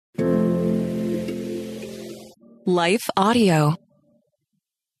Life Audio.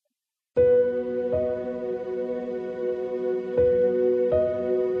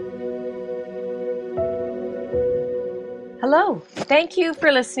 Hello, thank you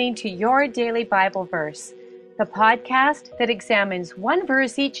for listening to Your Daily Bible Verse, the podcast that examines one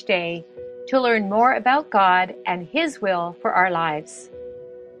verse each day to learn more about God and His will for our lives.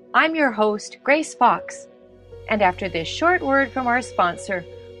 I'm your host, Grace Fox, and after this short word from our sponsor,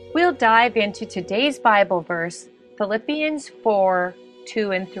 we'll dive into today's Bible verse, Philippians 4,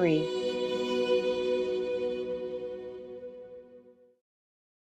 2 and 3.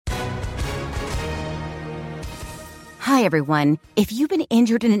 Hi, everyone. If you've been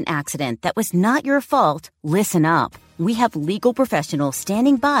injured in an accident that was not your fault, listen up. We have legal professionals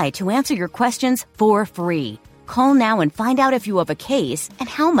standing by to answer your questions for free. Call now and find out if you have a case and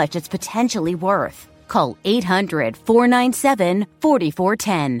how much it's potentially worth. Call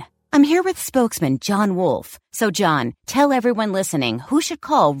 800-497-4410. I'm here with spokesman John Wolf. So, John, tell everyone listening who should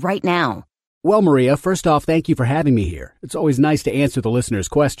call right now. Well, Maria, first off, thank you for having me here. It's always nice to answer the listeners'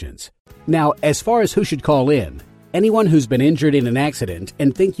 questions. Now, as far as who should call in, anyone who's been injured in an accident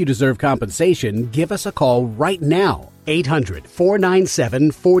and think you deserve compensation, give us a call right now.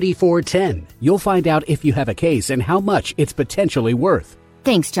 800-497-4410. You'll find out if you have a case and how much it's potentially worth.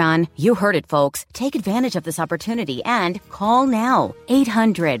 Thanks, John. You heard it, folks. Take advantage of this opportunity and call now.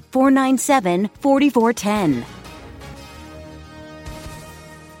 800-497-4410.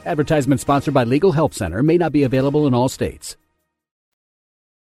 Advertisement sponsored by Legal Help Center. May not be available in all states.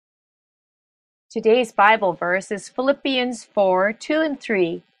 Today's Bible verse is Philippians 4, 2 and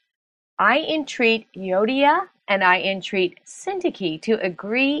 3. I entreat Euodia and I entreat Syntyche to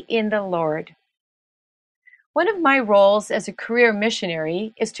agree in the Lord. One of my roles as a career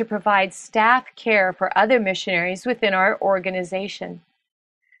missionary is to provide staff care for other missionaries within our organization.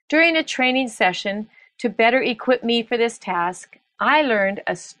 During a training session to better equip me for this task, I learned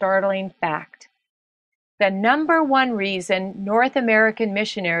a startling fact. The number one reason North American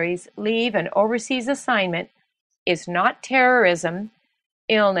missionaries leave an overseas assignment is not terrorism,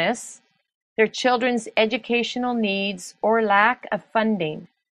 illness, their children's educational needs, or lack of funding.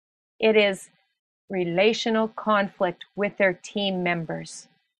 It is relational conflict with their team members.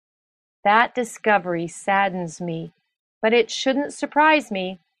 That discovery saddens me, but it shouldn't surprise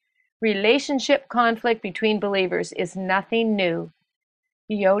me. Relationship conflict between believers is nothing new.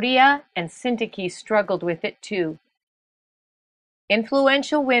 Euodia and Syntyche struggled with it too.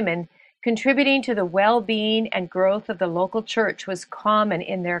 Influential women contributing to the well-being and growth of the local church was common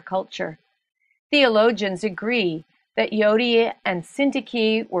in their culture. Theologians agree that Euodia and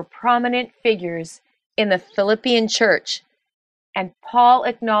Syntyche were prominent figures in the Philippian church, and Paul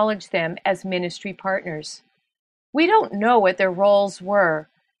acknowledged them as ministry partners. We don't know what their roles were,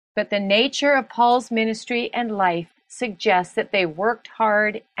 but the nature of Paul's ministry and life suggests that they worked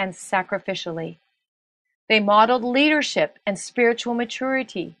hard and sacrificially. They modeled leadership and spiritual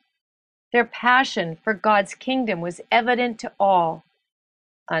maturity. Their passion for God's kingdom was evident to all.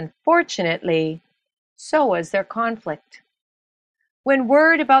 Unfortunately, so was their conflict. When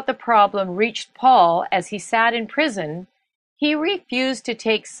word about the problem reached Paul as he sat in prison, he refused to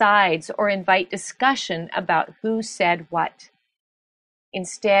take sides or invite discussion about who said what.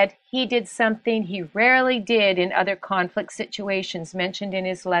 Instead, he did something he rarely did in other conflict situations mentioned in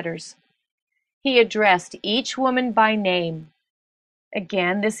his letters. He addressed each woman by name.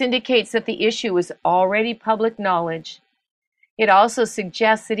 Again, this indicates that the issue was already public knowledge. It also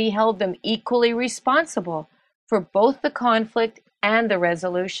suggests that he held them equally responsible for both the conflict and the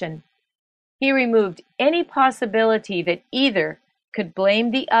resolution. He removed any possibility that either could blame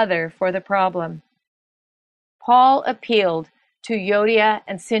the other for the problem. Paul appealed to Euodia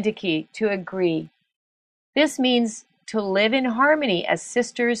and Syntyche to agree. This means to live in harmony as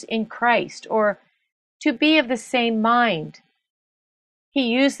sisters in Christ, or to be of the same mind.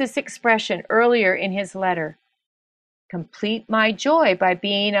 He used this expression earlier in his letter. Complete my joy by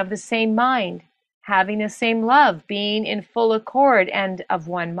being of the same mind, having the same love, being in full accord and of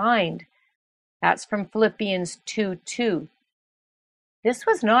one mind. That's from Philippians 2:2. This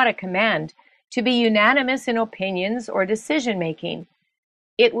was not a command to be unanimous in opinions or decision-making.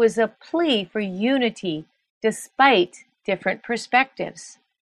 It was a plea for unity despite different perspectives.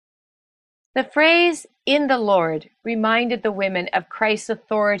 The phrase, "in the Lord," reminded the women of Christ's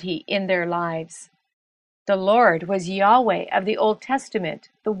authority in their lives. The Lord was Yahweh of the Old Testament,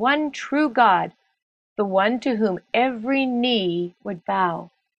 the one true God, the one to whom every knee would bow.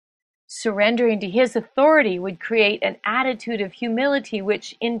 Surrendering to His authority would create an attitude of humility,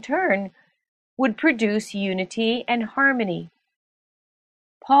 which in turn would produce unity and harmony.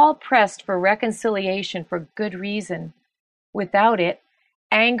 Paul pressed for reconciliation for good reason. Without it,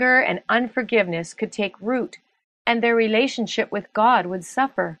 anger and unforgiveness could take root, and their relationship with God would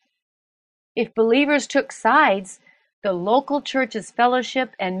suffer. If believers took sides, the local church's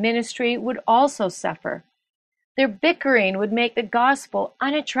fellowship and ministry would also suffer. Their bickering would make the gospel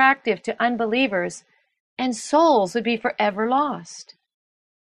unattractive to unbelievers, and souls would be forever lost.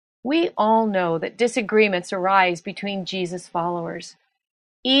 We all know that disagreements arise between Jesus followers.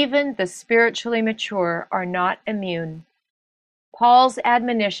 Even the spiritually mature are not immune. Paul's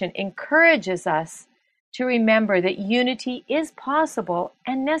admonition encourages us to remember that unity is possible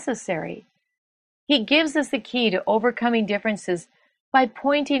and necessary. He gives us the key to overcoming differences by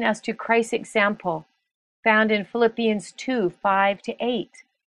pointing us to Christ's example, found in Philippians 2:5-8.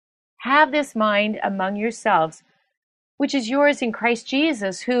 Have this mind among yourselves, which is yours in Christ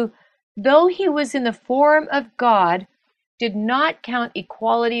Jesus, who, though he was in the form of God, did not count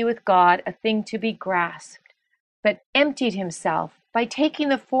equality with God a thing to be grasped, but emptied himself by taking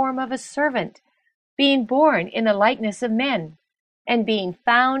the form of a servant, being born in the likeness of men, and being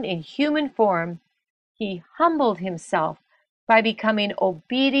found in human form, he humbled himself by becoming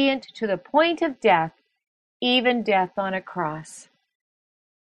obedient to the point of death, even death on a cross.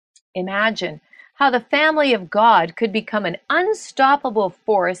 Imagine how the family of God could become an unstoppable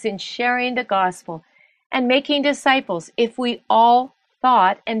force in sharing the gospel and making disciples if we all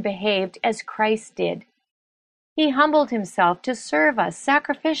thought and behaved as Christ did. He humbled himself to serve us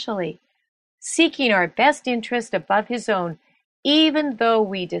sacrificially, seeking our best interest above his own, even though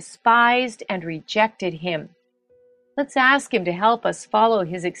we despised and rejected him. Let's ask him to help us follow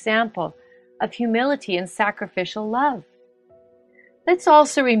his example of humility and sacrificial love. Let's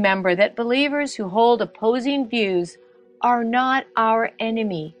also remember that believers who hold opposing views are not our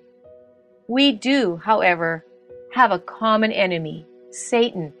enemy. We do, however, have a common enemy,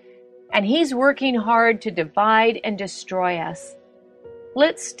 Satan, and he's working hard to divide and destroy us.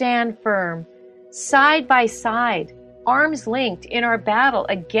 Let's stand firm, side by side, arms linked in our battle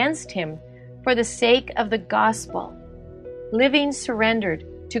against him for the sake of the gospel. Living surrendered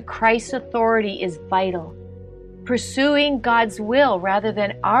to Christ's authority is vital. Pursuing God's will rather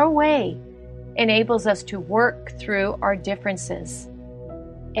than our way enables us to work through our differences.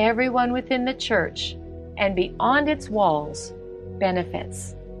 Everyone within the church and beyond its walls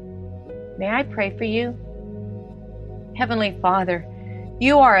benefits. May I pray for you? Heavenly Father,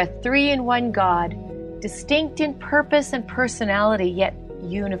 you are a three-in-one God, distinct in purpose and personality, yet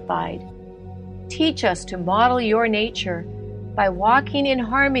unified. Teach us to model your nature by walking in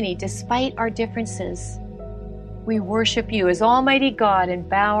harmony despite our differences. We worship you as Almighty God and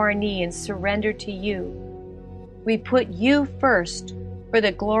bow our knee and surrender to you. We put you first for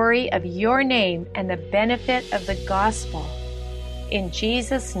the glory of your name and the benefit of the gospel. In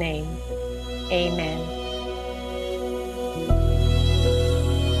Jesus' name, amen.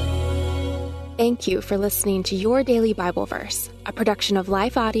 Thank you for listening to Your Daily Bible Verse, a production of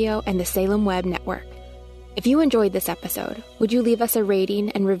Life Audio and the Salem Web Network. If you enjoyed this episode, would you leave us a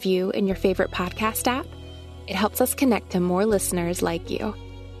rating and review in your favorite podcast app? It helps us connect to more listeners like you.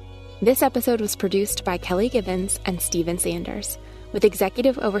 This episode was produced by Kelly Givens and Stephen Sanders, with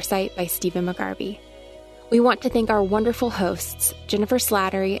executive oversight by Stephen McGarvey. We want to thank our wonderful hosts, Jennifer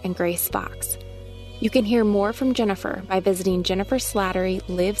Slattery and Grace Fox. You can hear more from Jennifer by visiting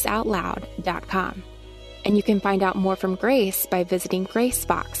jenniferslatterylivesoutloud.com. And you can find out more from Grace by visiting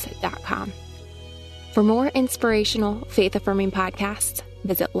gracefox.com. For more inspirational, faith-affirming podcasts,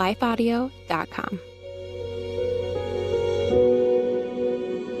 visit lifeaudio.com.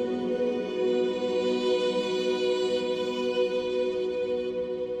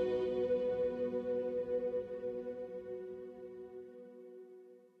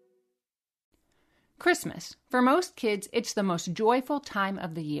 Christmas. For most kids, it's the most joyful time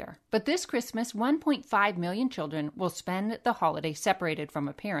of the year. But this Christmas, 1.5 million children will spend the holiday separated from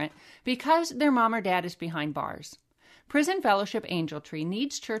a parent because their mom or dad is behind bars. Prison Fellowship Angel Tree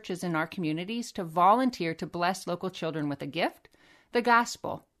needs churches in our communities to volunteer to bless local children with a gift, the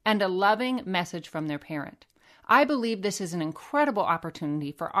gospel, and a loving message from their parent. I believe this is an incredible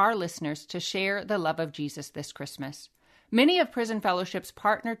opportunity for our listeners to share the love of Jesus this Christmas. Many of Prison Fellowship's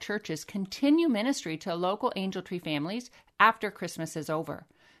partner churches continue ministry to local Angel Tree families after Christmas is over.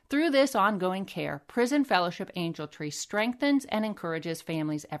 Through this ongoing care, Prison Fellowship Angel Tree strengthens and encourages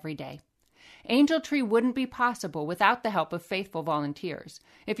families every day. Angel Tree wouldn't be possible without the help of faithful volunteers.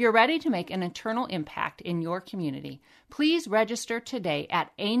 If you're ready to make an eternal impact in your community, please register today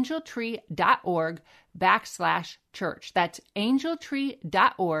at angeltree.org/church. That's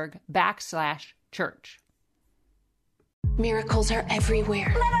angeltree.org/church. Miracles are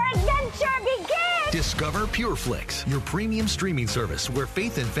everywhere. Let our adventure begin! Discover PureFlix, your premium streaming service where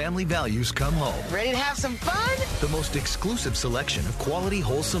faith and family values come home. Ready to have some fun? The most exclusive selection of quality,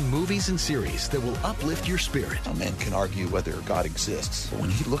 wholesome movies and series that will uplift your spirit. A man can argue whether God exists, but when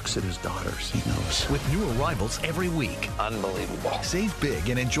he looks at his daughters, he knows. With new arrivals every week. Unbelievable. Save big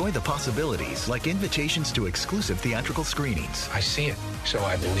and enjoy the possibilities, like invitations to exclusive theatrical screenings. I see it, so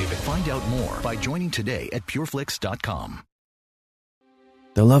I believe it. Find out more by joining today at pureflix.com.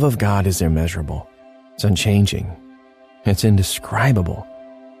 The love of God is immeasurable. It's unchanging. It's indescribable.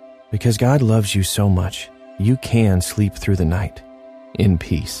 Because God loves you so much, you can sleep through the night in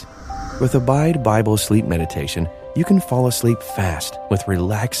peace. With Abide Bible Sleep Meditation, you can fall asleep fast with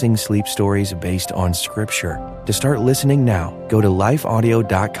relaxing sleep stories based on Scripture. To start listening now, go to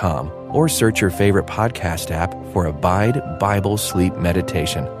lifeaudio.com or search your favorite podcast app for Abide Bible Sleep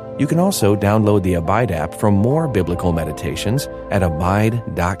Meditation. You can also download the Abide app for more biblical meditations at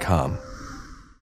abide.com.